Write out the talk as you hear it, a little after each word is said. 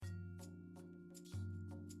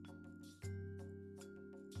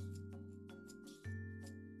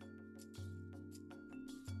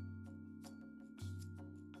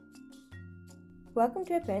Welcome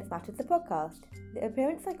to Appearance Matters, the podcast, the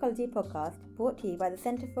appearance psychology podcast brought to you by the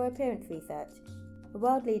Centre for Appearance Research, a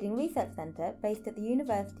world-leading research centre based at the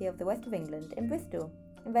University of the West of England in Bristol,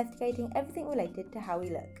 investigating everything related to how we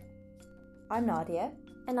look. I'm Nadia.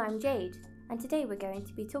 And I'm Jade, and today we're going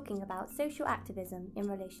to be talking about social activism in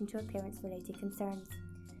relation to appearance-related concerns.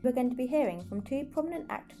 We're going to be hearing from two prominent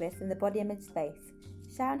activists in the body image space,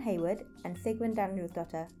 Sharon Haywood and Sigrun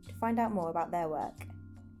Danielsdottir, to find out more about their work.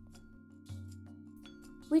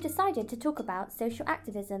 We decided to talk about social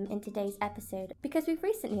activism in today's episode because we've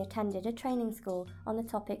recently attended a training school on the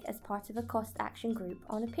topic as part of a cost action group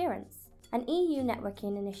on appearance, an EU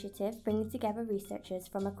networking initiative bringing together researchers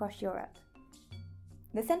from across Europe.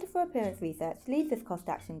 The Centre for Appearance Research leads this cost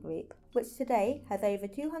action group, which today has over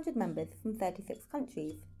 200 members from 36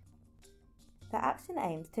 countries. The action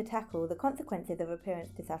aims to tackle the consequences of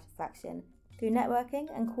appearance dissatisfaction through networking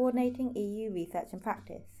and coordinating EU research and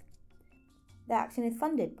practice. The action is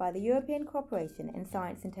funded by the European Cooperation in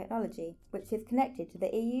Science and Technology, which is connected to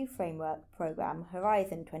the EU framework programme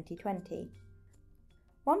Horizon 2020.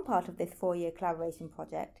 One part of this 4-year collaboration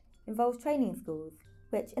project involves training schools,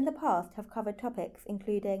 which in the past have covered topics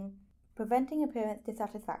including preventing appearance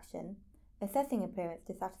dissatisfaction, assessing appearance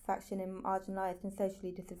dissatisfaction in marginalised and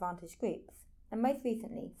socially disadvantaged groups, and most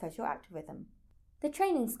recently, social activism. The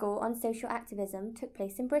training school on social activism took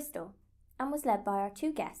place in Bristol and was led by our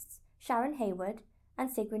two guests, Sharon Haywood and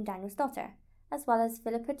Sigrun Danielsdottir, as well as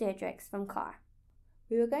Philippa Deirdrichs from CAR.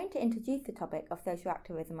 We were going to introduce the topic of social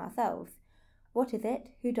activism ourselves. What is it?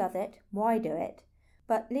 Who does it? Why do it?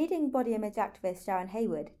 But leading body image activist Sharon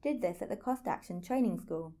Haywood did this at the Cost Action Training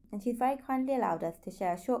School, and she's very kindly allowed us to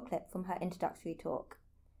share a short clip from her introductory talk.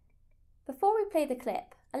 Before we play the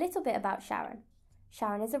clip, a little bit about Sharon.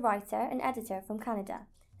 Sharon is a writer and editor from Canada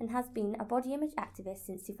and has been a body image activist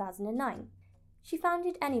since 2009. She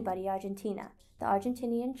founded Anybody Argentina, the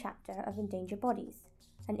Argentinian chapter of Endangered Bodies,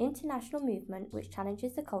 an international movement which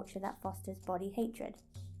challenges the culture that fosters body hatred.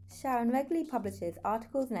 Sharon regularly publishes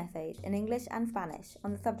articles and essays in English and Spanish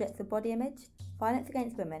on the subjects of body image, violence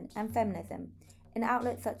against women and feminism in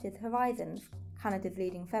outlets such as Horizons, Canada's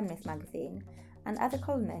leading feminist magazine, and as a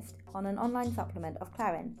columnist on an online supplement of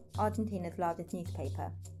Clarín, Argentina's largest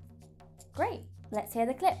newspaper. Great, let's hear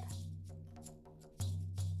the clip.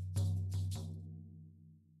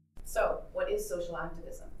 So, what is social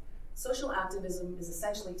activism? Social activism is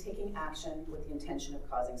essentially taking action with the intention of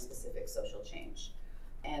causing specific social change.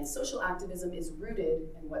 And social activism is rooted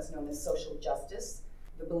in what's known as social justice,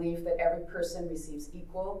 the belief that every person receives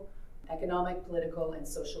equal economic, political, and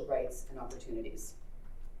social rights and opportunities.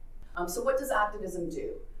 So what does activism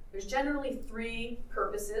do? There's generally 3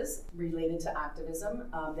 purposes related to activism.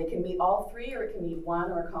 They can meet all 3, or it can meet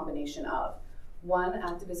one or a combination of. 1,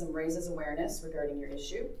 activism raises awareness regarding your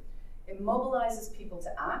issue. It mobilizes people to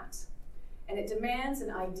act, and it demands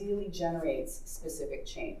and ideally generates specific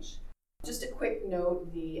change. Just a quick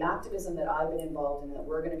note, the activism that I've been involved in that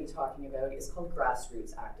we're going to be talking about is called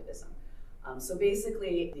grassroots activism. So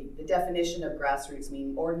basically, the definition of grassroots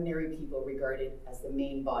means ordinary people regarded as the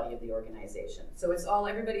main body of the organization. So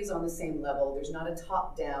everybody's on the same level. There's not a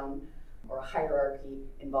top-down or a hierarchy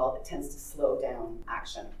involved that tends to slow down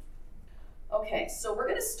action. Okay, so we're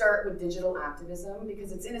going to start with digital activism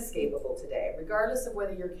because it's inescapable today. Regardless of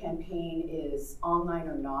whether your campaign is online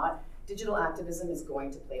or not, digital activism is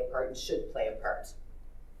going to play a part and should play a part.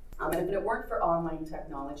 And if it weren't for online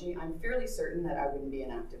technology, I'm fairly certain that I wouldn't be an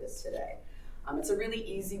activist today. It's a really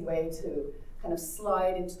easy way to kind of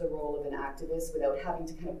slide into the role of an activist without having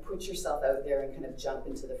to kind of put yourself out there and kind of jump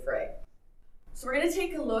into the fray. So we're going to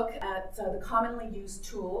take a look at the commonly used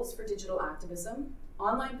tools for digital activism.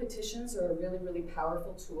 Online petitions are a really, really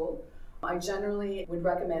powerful tool. I generally would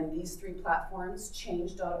recommend these 3 platforms,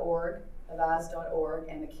 change.org, avaz.org,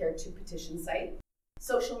 and the Care2 petition site.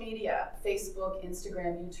 Social media, Facebook,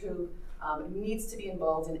 Instagram, YouTube, needs to be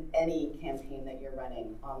involved in any campaign that you're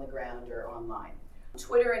running on the ground or online.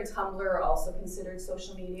 Twitter and Tumblr are also considered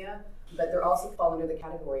social media, but they're also fall under the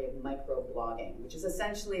category of microblogging, which is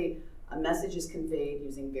essentially a message is conveyed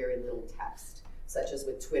using very little text, such as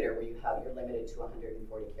with Twitter, where you're limited to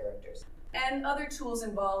 140 characters. And other tools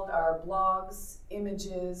involved are blogs,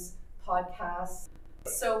 images, podcasts.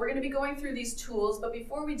 So we're going to be going through these tools, but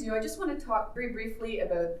before we do, I just want to talk very briefly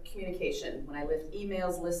about communication. When I lift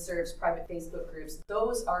emails, listservs, private Facebook groups,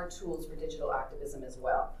 those are tools for digital activism as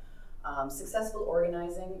well. Successful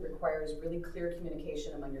organizing requires really clear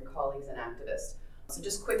communication among your colleagues and activists. So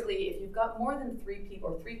just quickly, if you've got more than 3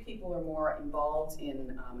 people or 3 people or more involved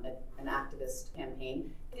in an activist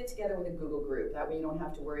campaign, get together with a Google group. That way you don't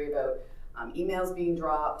have to worry about emails being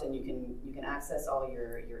dropped, and you can access all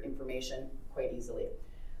your information quite easily.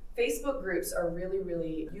 Facebook groups are really,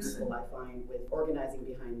 really useful, I find, with organizing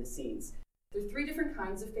behind the scenes. There are 3 different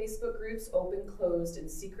kinds of Facebook groups: open, closed, and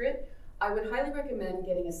secret. I would highly recommend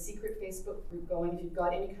getting a secret Facebook group going if you've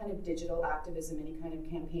got any kind of digital activism, any kind of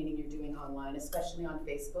campaigning you're doing online, especially on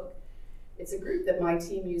Facebook. It's a group that my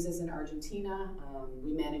team uses in Argentina.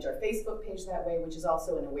 We manage our Facebook page that way, which is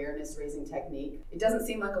also an awareness-raising technique. It doesn't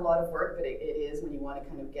seem like a lot of work, but it is when you want to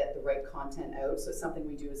kind of get the right content out. So it's something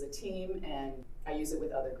we do as a team, and I use it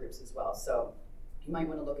with other groups as well. So you might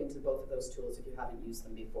want to look into both of those tools if you haven't used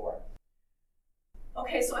them before.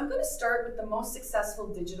 Okay, so I'm going to start with the most successful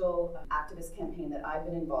digital activist campaign that I've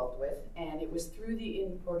been involved with, and it was through the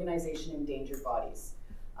organization Endangered Bodies.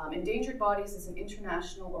 Endangered Bodies is an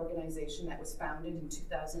international organization that was founded in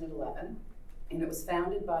 2011, and it was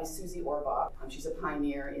founded by Susie Orbach. She's a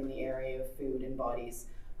pioneer in the area of food and bodies.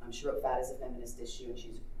 She wrote Fat is a Feminist Issue, and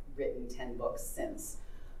she's written 10 books since.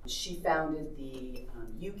 She founded the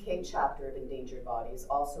UK chapter of Endangered Bodies,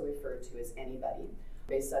 also referred to as Anybody,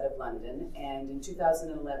 based out of London, and in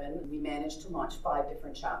 2011 we managed to launch 5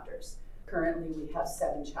 different chapters. Currently we have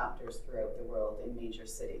 7 chapters throughout the world in major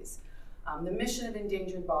cities. The mission of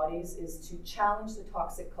Endangered Bodies is to challenge the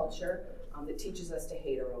toxic culture that teaches us to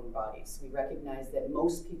hate our own bodies. We recognize that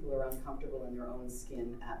most people are uncomfortable in their own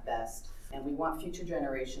skin at best, and we want future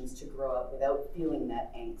generations to grow up without feeling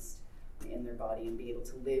that angst in their body and be able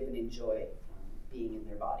to live and enjoy being in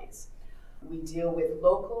their bodies. We deal with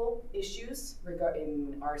local issues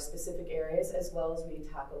in our specific areas, as well as we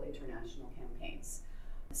tackle international campaigns.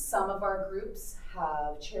 Some of our groups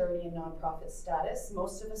have charity and nonprofit status.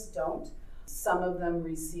 Most of us don't. Some of them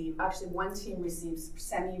receive, actually one team receives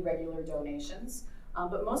semi-regular donations,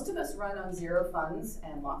 but most of us run on 0 funds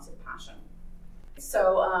and lots of passion.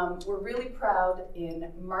 So we're really proud.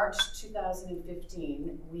 In March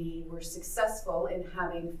 2015, we were successful in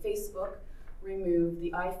having Facebook remove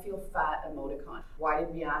the I Feel Fat emoticon. Why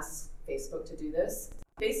did we ask Facebook to do this?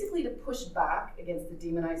 Basically to push back against the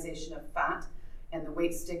demonization of fat and the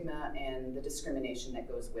weight stigma and the discrimination that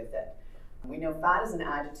goes with it. We know fat is an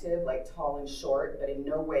adjective, like tall and short, but in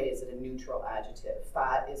no way is it a neutral adjective.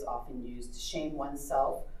 Fat is often used to shame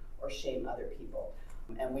oneself or shame other people.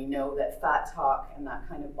 And we know that fat talk and that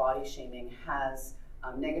kind of body shaming has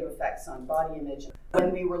negative effects on body image.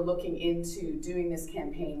 When we were looking into doing this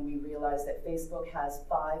campaign, we realized that Facebook has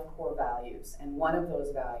 5 core values, and one of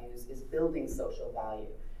those values is building social value.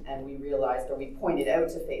 And we realized, or we pointed out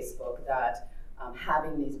to Facebook, that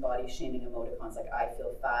having these body shaming emoticons like I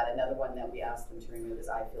feel fat, another one that we asked them to remove is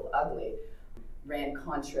I feel ugly, ran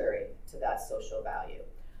contrary to that social value.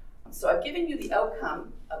 So I've given you the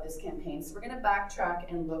outcome of this campaign, so we're going to backtrack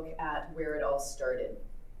and look at where it all started.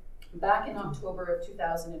 Back in October of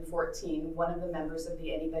 2014, one of the members of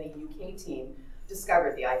the Anybody UK team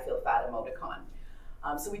discovered the I Feel Fat emoticon.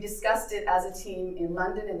 So we discussed it as a team in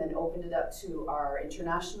London and then opened it up to our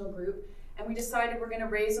international group, and we decided we're going to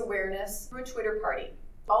raise awareness through a Twitter party.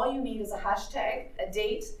 All you need is a hashtag, a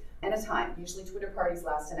date, and a time. Usually Twitter parties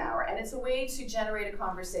last an hour, and it's a way to generate a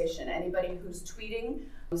conversation. Anybody who's tweeting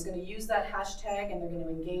is going to use that hashtag, and they're going to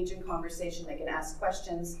engage in conversation. They can ask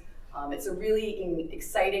questions. It's a really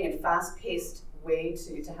exciting and fast-paced way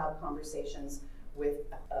to have conversations with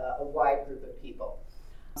a wide group of people.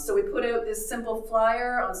 So we put out this simple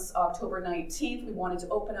flyer on October 19th. We wanted to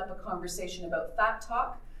open up a conversation about fat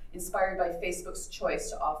talk, inspired by Facebook's choice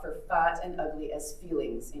to offer fat and ugly as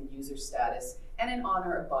feelings in user status and in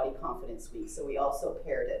honor of Body Confidence Week. So we also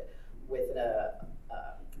paired it with a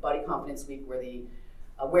Body Confidence Week where the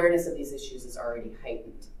awareness of these issues is already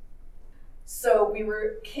heightened. So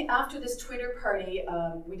after this Twitter party,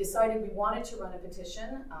 we decided we wanted to run a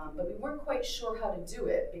petition, but we weren't quite sure how to do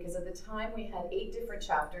it because at the time we had 8 different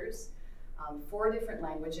chapters, 4 different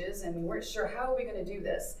languages, and we weren't sure how are we going to do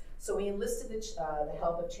this. So we enlisted the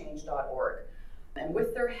help of Change.org. And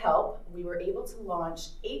with their help, we were able to launch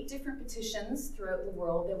 8 different petitions throughout the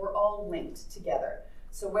world that were all linked together.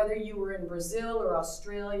 So whether you were in Brazil or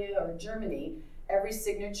Australia or Germany, every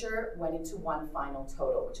signature went into one final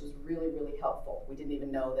total, which was really, really helpful. We didn't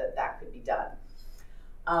even know that could be done.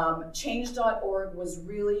 Change.org was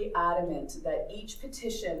really adamant that each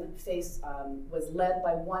petition was led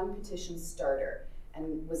by one petition starter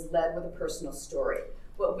and was led with a personal story.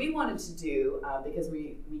 What we wanted to do, because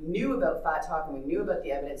we knew about fat talk and we knew about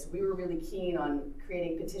the evidence, we were really keen on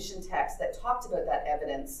creating petition text that talked about that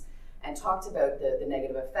evidence and talked about the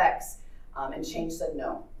negative effects. And Change said,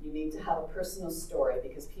 no, you need to have a personal story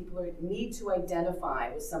because people need to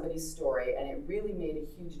identify with somebody's story, and it really made a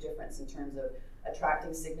huge difference in terms of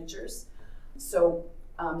attracting signatures. So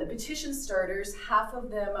The petition starters, half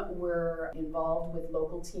of them were involved with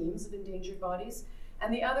local teams of endangered bodies,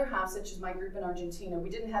 and the other half, such as my group in Argentina, we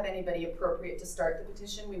didn't have anybody appropriate to start the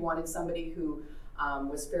petition. We wanted somebody who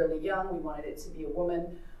was fairly young. We wanted it to be a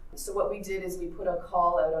woman. So what we did is we put a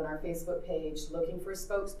call out on our Facebook page looking for a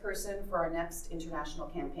spokesperson for our next international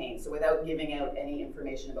campaign, so without giving out any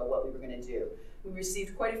information about what we were going to do. We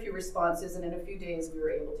received quite a few responses, and in a few days we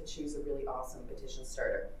were able to choose a really awesome petition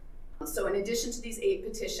starter. So in addition to these 8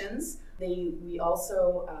 petitions, we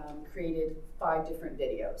also created 5 different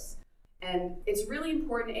videos. And it's really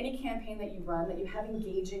important, any campaign that you run, that you have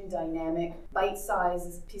engaging, dynamic,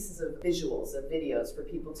 bite-sized pieces of visuals, of videos for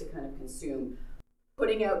people to kind of consume.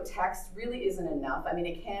 Putting out text really isn't enough. I mean,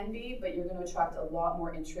 it can be, but you're going to attract a lot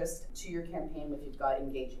more interest to your campaign if you've got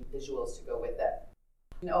engaging visuals to go with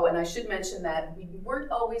it. Oh, and I should mention that we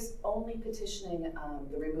weren't always only petitioning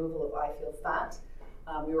the removal of I Feel Fat.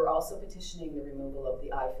 We were also petitioning the removal of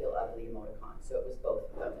the I Feel Ugly emoticon. So it was both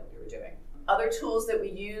of them that we were doing. Other tools that we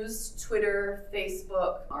used, Twitter,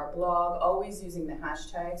 Facebook, our blog, always using the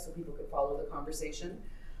hashtag so people could follow the conversation.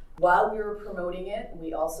 While we were promoting it,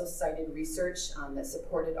 we also cited research that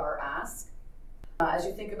supported our ask. As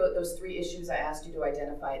you think about those 3 issues I asked you to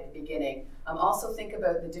identify at the beginning, also think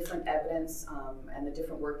about the different evidence and the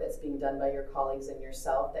different work that's being done by your colleagues and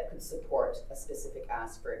yourself that could support a specific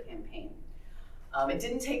ask for a campaign. It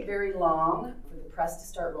didn't take very long for the press to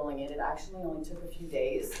start rolling in. It actually only took a few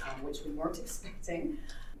days, which we weren't expecting.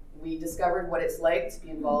 We discovered what it's like to be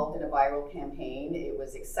involved in a viral campaign. It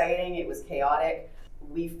was exciting, it was chaotic.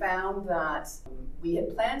 We found that we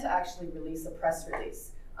had planned to actually release a press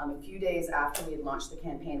release a few days after we had launched the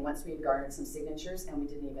campaign, once we had garnered some signatures, and we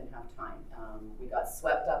didn't even have time. We got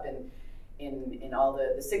swept up in all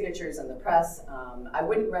the signatures and the press. I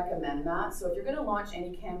wouldn't recommend that. So if you're going to launch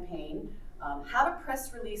any campaign, have a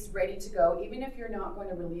press release ready to go, even if you're not going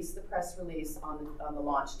to release the press release on the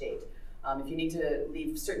launch date. If you need to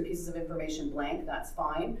leave certain pieces of information blank, that's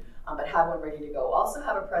fine, but have one ready to go. Also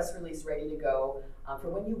have a press release ready to go for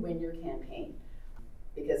when you win your campaign,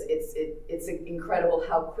 because it's incredible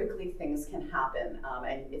how quickly things can happen,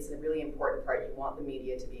 and it's a really important part. You want the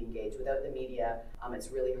media to be engaged. Without the media,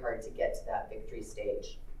 it's really hard to get to that victory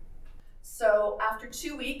stage. So after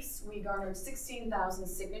 2 weeks, we garnered 16,000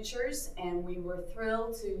 signatures, and we were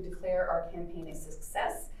thrilled to declare our campaign a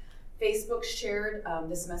success. Facebook shared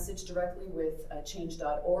this message directly with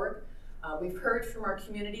change.org. We've heard from our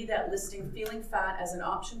community that listing feeling fat as an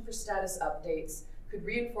option for status updates could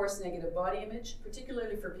reinforce negative body image,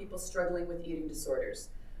 particularly for people struggling with eating disorders.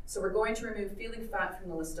 So we're going to remove feeling fat from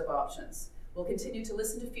the list of options. We'll continue to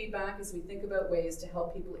listen to feedback as we think about ways to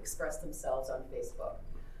help people express themselves on Facebook.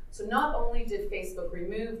 So not only did Facebook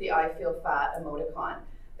remove the I Feel Fat emoticon,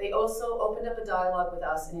 they also opened up a dialogue with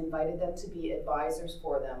us and invited them to be advisors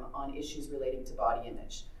for them on issues relating to body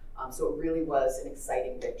image. So it really was an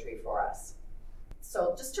exciting victory for us.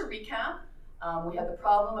 So just to recap, we had the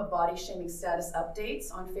problem of body shaming status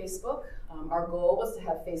updates on Facebook. Our goal was to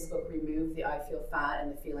have Facebook remove the I Feel Fat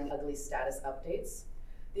and the Feeling Ugly status updates.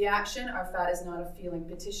 The action, Our Fat Is Not a Feeling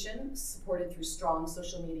petition, supported through strong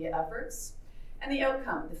social media efforts. And the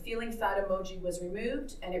outcome, the Feeling Fat emoji was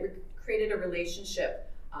removed, and it created a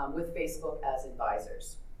relationship with Facebook as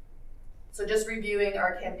advisors. So just reviewing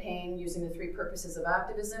our campaign using the 3 purposes of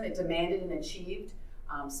activism, it demanded and achieved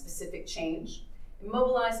specific change. It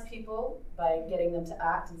mobilized people by getting them to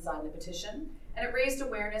act and sign the petition, and it raised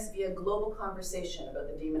awareness via global conversation about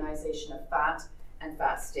the demonization of fat and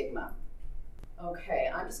fat stigma. Okay,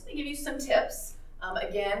 I'm just going to give you some tips.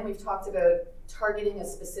 Again, we've talked about targeting a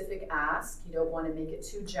specific ask. You don't want to make it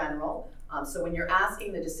too general. So when you're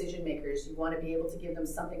asking the decision makers, you want to be able to give them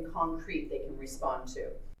something concrete they can respond to.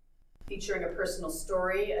 Featuring a personal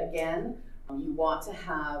story, again, you want to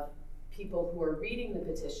have people who are reading the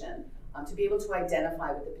petition to be able to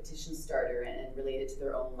identify with the petition starter and relate it to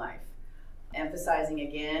their own life. Emphasizing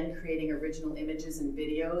again, creating original images and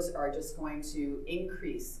videos are just going to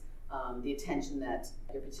increase the attention that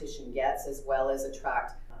your petition gets, as well as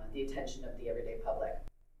attract the attention of the everyday public.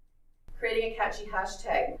 Creating a catchy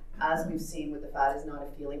hashtag, as we've seen with the Fat Is Not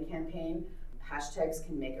a Feeling campaign, hashtags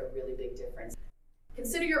can make a really big difference.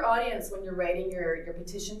 Consider your audience when you're writing your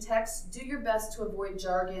petition text. Do your best to avoid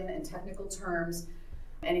jargon and technical terms.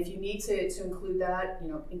 And if you need to include that,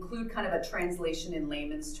 include kind of a translation in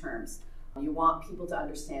layman's terms. You want people to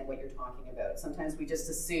understand what you're talking about. Sometimes we just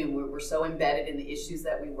assume we're so embedded in the issues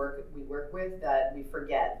that we work with that we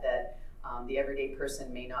forget that the everyday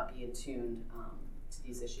person may not be in tune to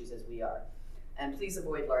these issues as we are. And please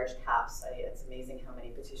avoid large caps. It's amazing how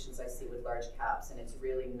many petitions I see with large caps, and it's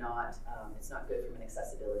really not it's not good from an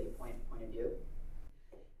accessibility point of view.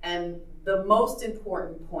 And the most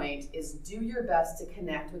important point is do your best to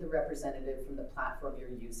connect with a representative from the platform you're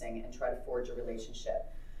using and try to forge a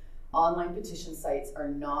relationship. Online petition sites are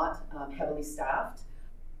not heavily staffed,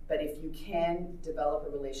 but if you can develop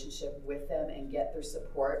a relationship with them and get their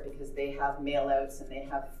support, because they have mail outs and they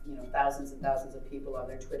have thousands and thousands of people on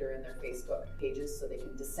their Twitter and their Facebook pages, so they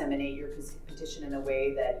can disseminate your petition in a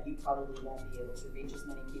way that you probably won't be able to reach as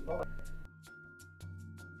many people.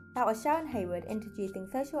 That was Sharon Hayward introducing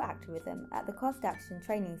social activism at the Cost Action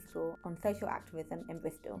Training School on Social Activism in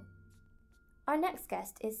Bristol. Our next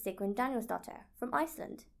guest is Sigrun Danielsdottir from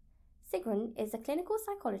Iceland. Sigrun is a clinical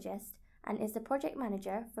psychologist and is the project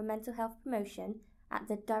manager for mental health promotion at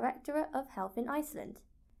the Directorate of Health in Iceland.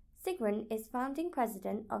 Sigrun is founding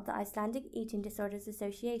president of the Icelandic Eating Disorders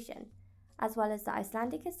Association, as well as the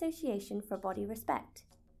Icelandic Association for Body Respect.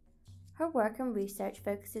 Her work and research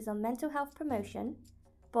focuses on mental health promotion,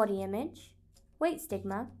 body image, weight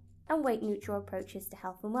stigma, and weight-neutral approaches to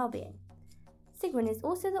health and well-being. Sigrun is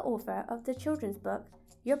also the author of the children's book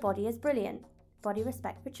Your Body is Brilliant, Body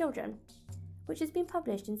Respect for Children, which has been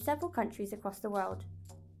published in several countries across the world.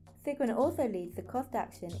 Sigrun also leads the Cost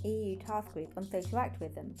Action EU Task Group on Social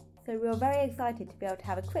Activism, so we were very excited to be able to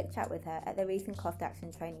have a quick chat with her at the recent Cost Action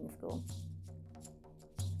Training School.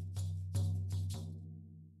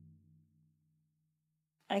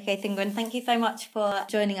 Okay, Sigrun, thank you so much for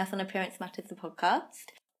joining us on Appearance Matters, the podcast.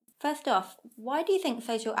 First off, why do you think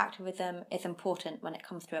social activism is important when it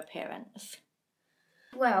comes to appearance?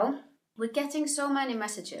 Well, we're getting so many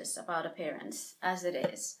messages about appearance as it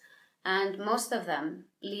is, and most of them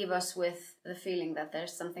leave us with the feeling that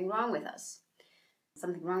there's something wrong with us,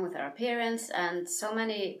 something wrong with our appearance, and so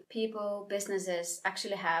many people, businesses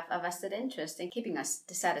actually have a vested interest in keeping us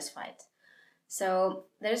dissatisfied. So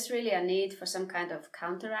there's really a need for some kind of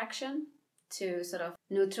counteraction to sort of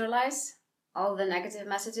neutralize all the negative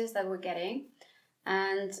messages that we're getting.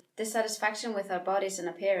 And dissatisfaction with our bodies and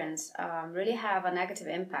appearance really have a negative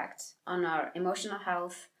impact on our emotional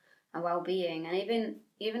health and well-being, and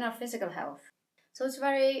even our physical health. So it's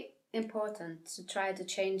very important to try to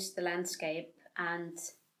change the landscape and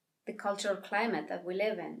the cultural climate that we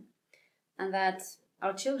live in, and that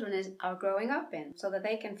our children are growing up in, so that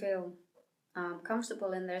they can feel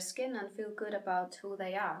comfortable in their skin and feel good about who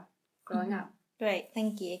they are growing up. Great,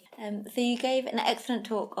 thank you. So you gave an excellent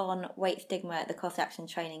talk on weight stigma at the Cost Action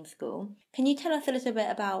Training School. Can you tell us a little bit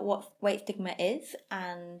about what weight stigma is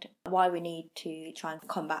and why we need to try and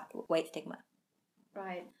combat weight stigma?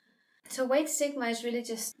 Right. So weight stigma is really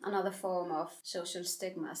just another form of social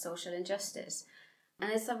stigma, social injustice.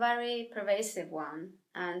 And it's a very pervasive one,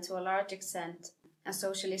 and to a large extent a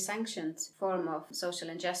socially sanctioned form of social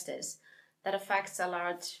injustice that affects a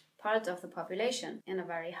large part of the population in a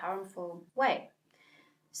very harmful way.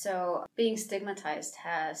 So being stigmatized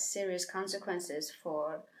has serious consequences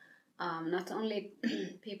for not only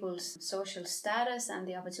people's social status and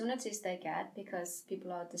the opportunities they get, because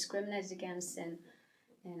people are discriminated against in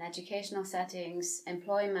educational settings,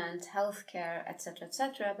 employment, healthcare,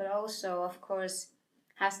 etc., but also, of course,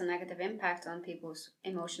 has a negative impact on people's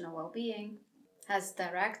emotional well-being, has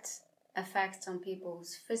direct effects on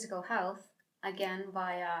people's physical health, again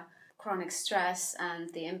via chronic stress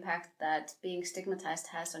and the impact that being stigmatized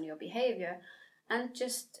has on your behavior, and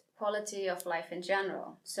just quality of life in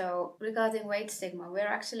general. So regarding weight stigma, we're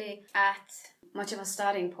actually at much of a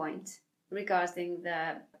starting point regarding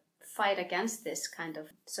the fight against this kind of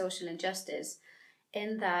social injustice,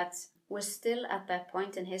 in that we're still at that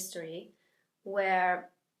point in history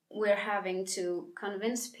where we're having to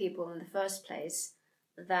convince people in the first place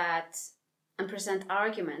that, and present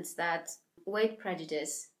arguments that weight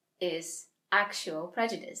prejudice is actual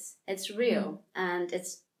prejudice. It's real and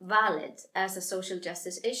it's valid as a social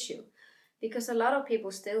justice issue, because a lot of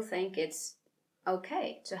people still think it's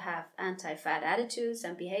okay to have anti-fat attitudes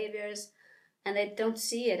and behaviors, and they don't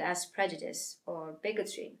see it as prejudice or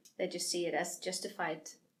bigotry. They just see it as justified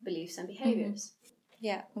beliefs and behaviors.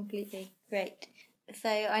 Yeah, completely. Great. So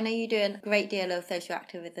I know you do a great deal of social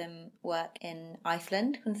activism work in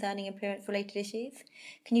Iceland concerning appearance-related issues.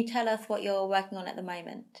 Can you tell us what you're working on at the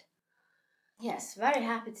moment? Yes, very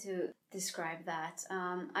happy to describe that.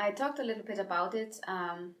 I talked a little bit about it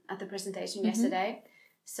at the presentation yesterday.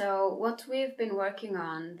 So what we've been working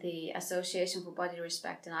on, the Association for Body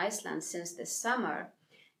Respect in Iceland, since this summer,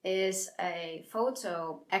 is a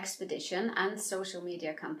photo expedition and social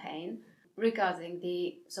media campaign regarding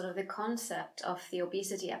the concept of the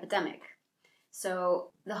obesity epidemic.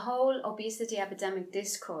 So the whole obesity epidemic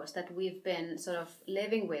discourse that we've been sort of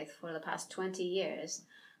living with for the past 20 years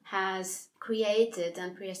has created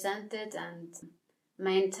and presented and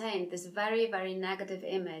maintained this very, very negative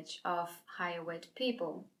image of higher weight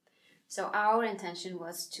people. So our intention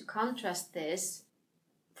was to contrast this,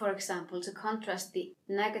 for example, to contrast the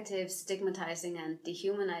negative, stigmatizing and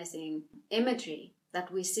dehumanizing imagery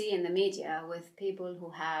that we see in the media with people who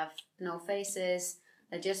have no faces,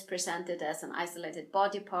 they're just presented as an isolated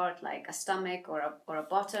body part like a stomach or a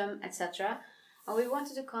bottom, etc. And we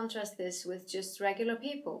wanted to contrast this with just regular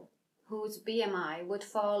people whose BMI would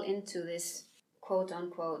fall into this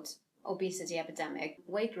quote-unquote obesity epidemic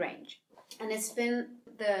weight range. And it's been,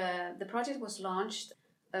 the project was launched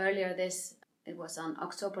earlier it was on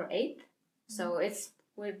October 8th. So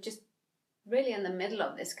we're just really in the middle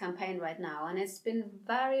of this campaign right now, and it's been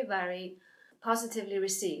very, very positively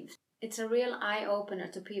received. It's a real eye-opener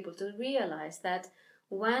to people to realize that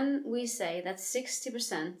when we say that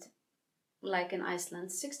 60%, like in Iceland,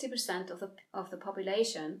 60% of the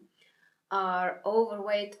population are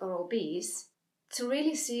overweight or obese, to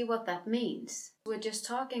really see what that means. We're just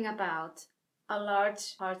talking about a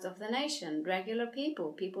large part of the nation, regular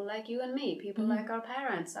people like you and me, people like our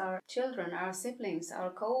parents, our children, our siblings, our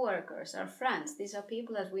co-workers, our friends. These are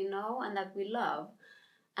people that we know and that we love.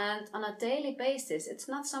 And on a daily basis, it's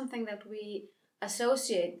not something that we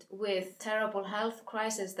associate with terrible health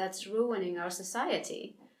crisis that's ruining our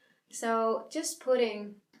society. So just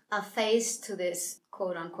putting a face to this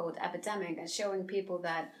quote-unquote epidemic and showing people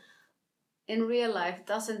that in real life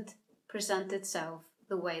doesn't present itself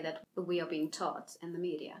the way that we are being taught in the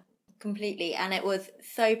media. Completely, and it was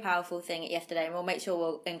so powerful seeing it yesterday, and we'll make sure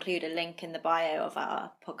we'll include a link in the bio of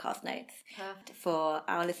our podcast notes for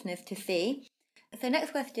our listeners to see. So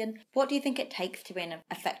next question, what do you think it takes to be an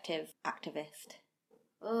effective activist?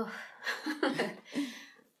 Oh,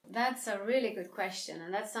 that's a really good question,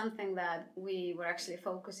 and that's something that we were actually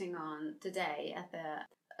focusing on today at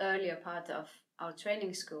the earlier part of our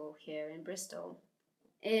training school here in Bristol,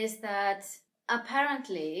 is that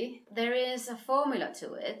apparently there is a formula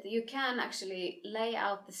to it. You can actually lay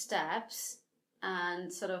out the steps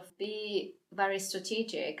and sort of be very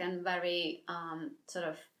strategic and very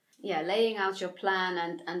laying out your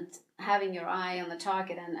plan and having your eye on the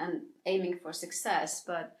target and aiming for success.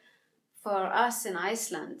 But for us in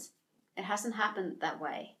Iceland, it hasn't happened that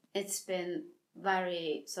way. It's been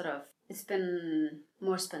it's been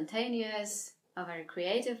more spontaneous, a very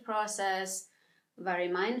creative process, very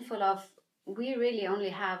mindful of, we really only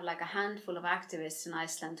have like a handful of activists in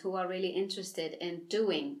Iceland who are really interested in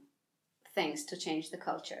doing things to change the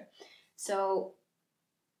culture. So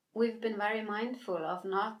we've been very mindful of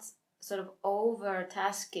not sort of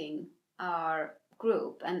over-tasking our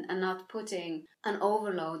group and not putting an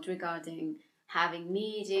overload regarding having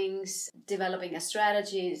meetings, developing a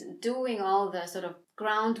strategy, doing all the sort of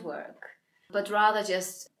groundwork, but rather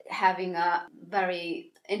just having a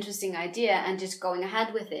very interesting idea and just going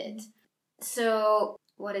ahead with it. So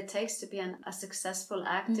what it takes to be a successful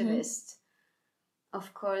activist,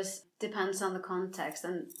 of course, depends on the context.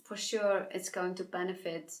 And for sure,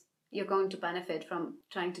 you're going to benefit from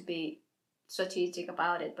trying to be strategic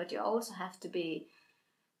about it. But you also have to be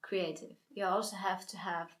creative. You also have to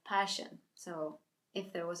have passion. So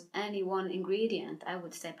if there was any one ingredient, I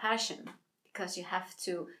would say passion. Because you have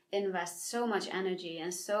to invest so much energy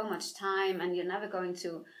and so much time, and you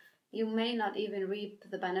may not even reap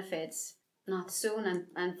the benefits, not soon,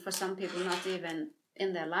 and for some people not even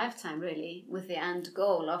in their lifetime, really, with the end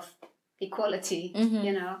goal of equality,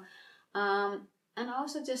 and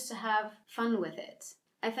also just to have fun with it.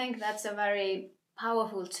 I think that's a very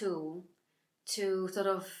powerful tool to sort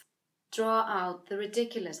of draw out the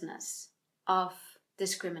ridiculousness of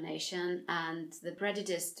discrimination and the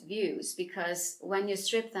prejudiced views, because when you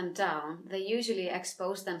strip them down, they usually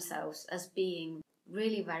expose themselves as being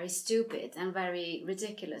really very stupid and very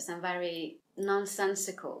ridiculous and very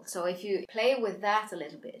nonsensical. So if you play with that a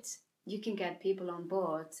little bit, you can get people on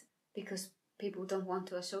board, because people don't want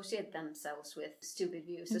to associate themselves with stupid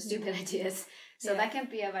views or stupid ideas. So that can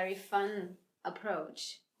be a very fun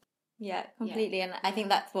approach. Yeah, completely. Yeah. And I think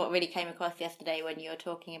that's what really came across yesterday when you were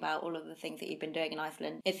talking about all of the things that you've been doing in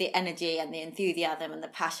Iceland. It's the energy and the enthusiasm and the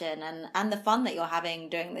passion and the fun that you're having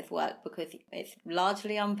doing this work, because it's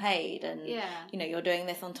largely unpaid and, you're doing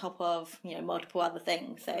this on top of, multiple other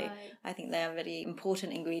things. So I think they're really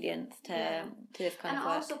important ingredients to this kind of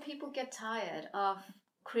work. And also people get tired of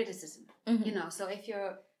criticism, so if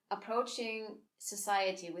you're approaching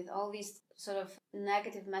society with all these sort of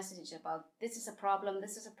negative messages about this is a problem,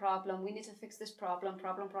 we need to fix this problem.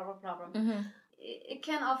 It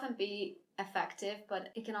can often be effective, but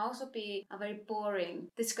it can also be a very boring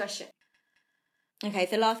discussion. Okay,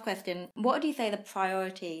 so last question. What do you say the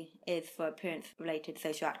priority is for appearance-related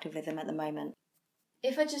social activism at the moment?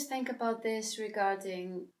 If I just think about this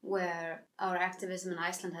regarding where our activism in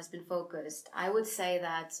Iceland has been focused, I would say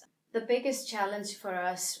that the biggest challenge for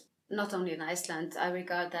us, not only in Iceland, I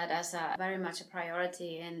regard that as very much a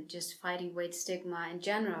priority in just fighting weight stigma in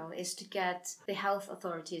general, is to get the health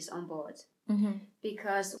authorities on board. Mm-hmm.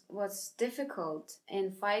 Because what's difficult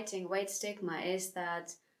in fighting weight stigma is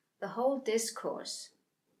that the whole discourse,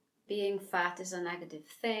 being fat is a negative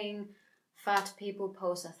thing, fat people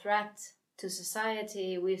pose a threat to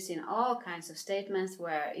society. We've seen all kinds of statements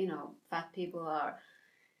where, fat people are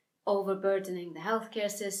overburdening the healthcare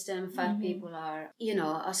system, fat people are,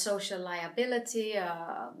 a social liability,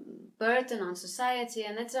 a burden on society,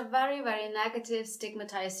 and it's a very, very negative,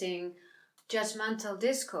 stigmatizing, judgmental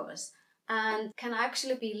discourse, and can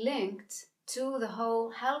actually be linked to the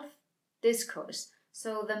whole health discourse.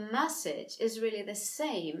 So the message is really the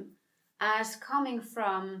same as coming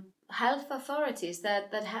from health authorities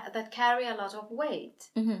that carry a lot of weight.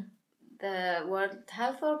 Mm-hmm. The World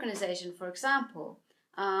Health Organization, for example,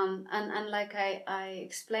 and like I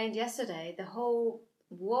explained yesterday, the whole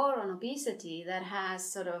war on obesity that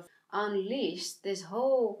has sort of unleashed this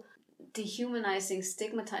whole dehumanizing,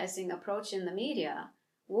 stigmatizing approach in the media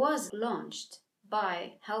was launched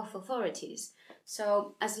by health authorities.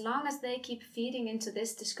 So as long as they keep feeding into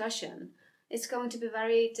this discussion, it's going to be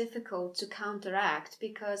very difficult to counteract,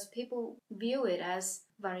 because people view it as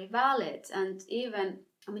very valid. And even,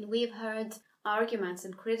 we've heard arguments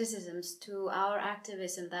and criticisms to our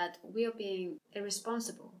activism that we are being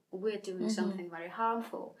irresponsible. We're doing something very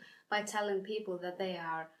harmful by telling people that they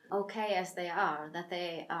are okay as they are, that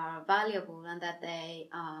they are valuable, and that they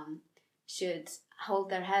should hold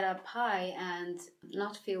their head up high and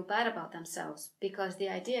not feel bad about themselves. Because the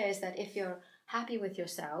idea is that if you're happy with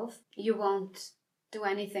yourself, you won't do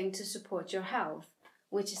anything to support your health,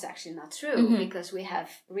 which is actually not true, because we have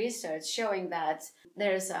research showing that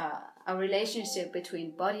there's a relationship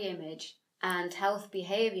between body image and health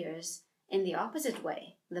behaviors in the opposite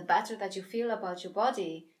way. The better that you feel about your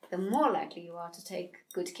body, the more likely you are to take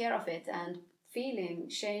good care of it, and feeling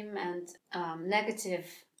shame and negative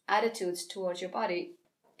attitudes towards your body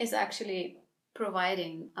is actually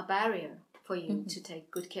providing a barrier for you to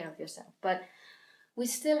take good care of yourself. But we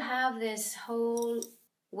still have this whole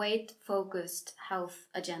weight-focused health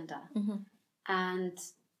agenda. And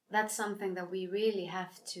that's something that we really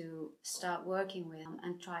have to start working with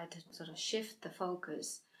and try to sort of shift the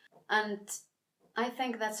focus. And I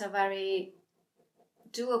think that's a very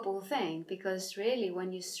doable thing, because really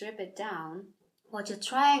when you strip it down, what you're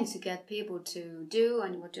trying to get people to do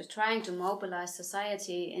and what you're trying to mobilize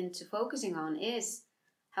society into focusing on is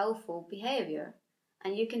healthful behavior.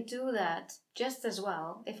 And you can do that just as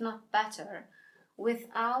well, if not better,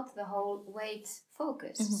 without the whole weight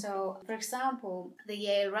focus. So, for example, the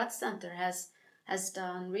Yale Rudd Center has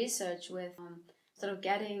done research with sort of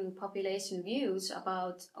getting population views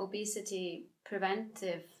about obesity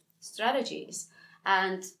preventive strategies.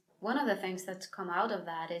 And one of the things that's come out of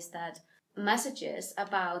that is that messages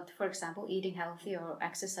about, for example, eating healthy or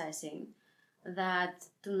exercising that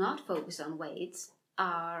do not focus on weight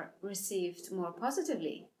are received more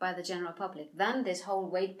positively by the general public than this whole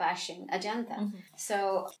weight bashing agenda.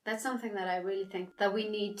 So that's something that I really think that we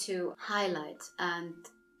need to highlight and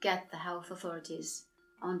get the health authorities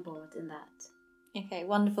on board in that. Okay,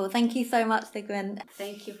 wonderful. Thank you so much, Sigrun.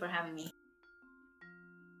 Thank you for having me.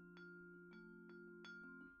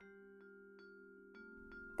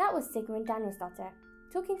 That was Sigrun Danielsdottir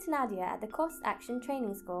talking to Nadia at the Cost Action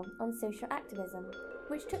Training School on Social Activism,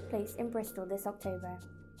 which took place in Bristol this October.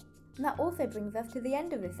 And that also brings us to the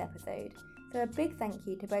end of this episode, so a big thank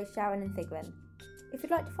you to both Sharon and Sigrun. If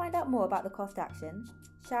you'd like to find out more about the Cost Action,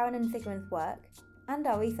 Sharon and Sigrun's work, and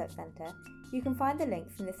our research centre, you can find the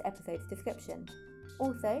links in this episode's description.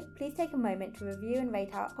 Also, please take a moment to review and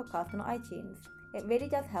rate our podcast on iTunes. It really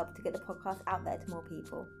does help to get the podcast out there to more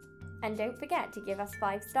people. And don't forget to give us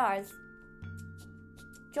 5 stars.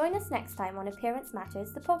 Join us next time on Appearance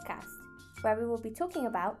Matters, the podcast, where we will be talking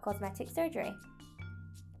about cosmetic surgery.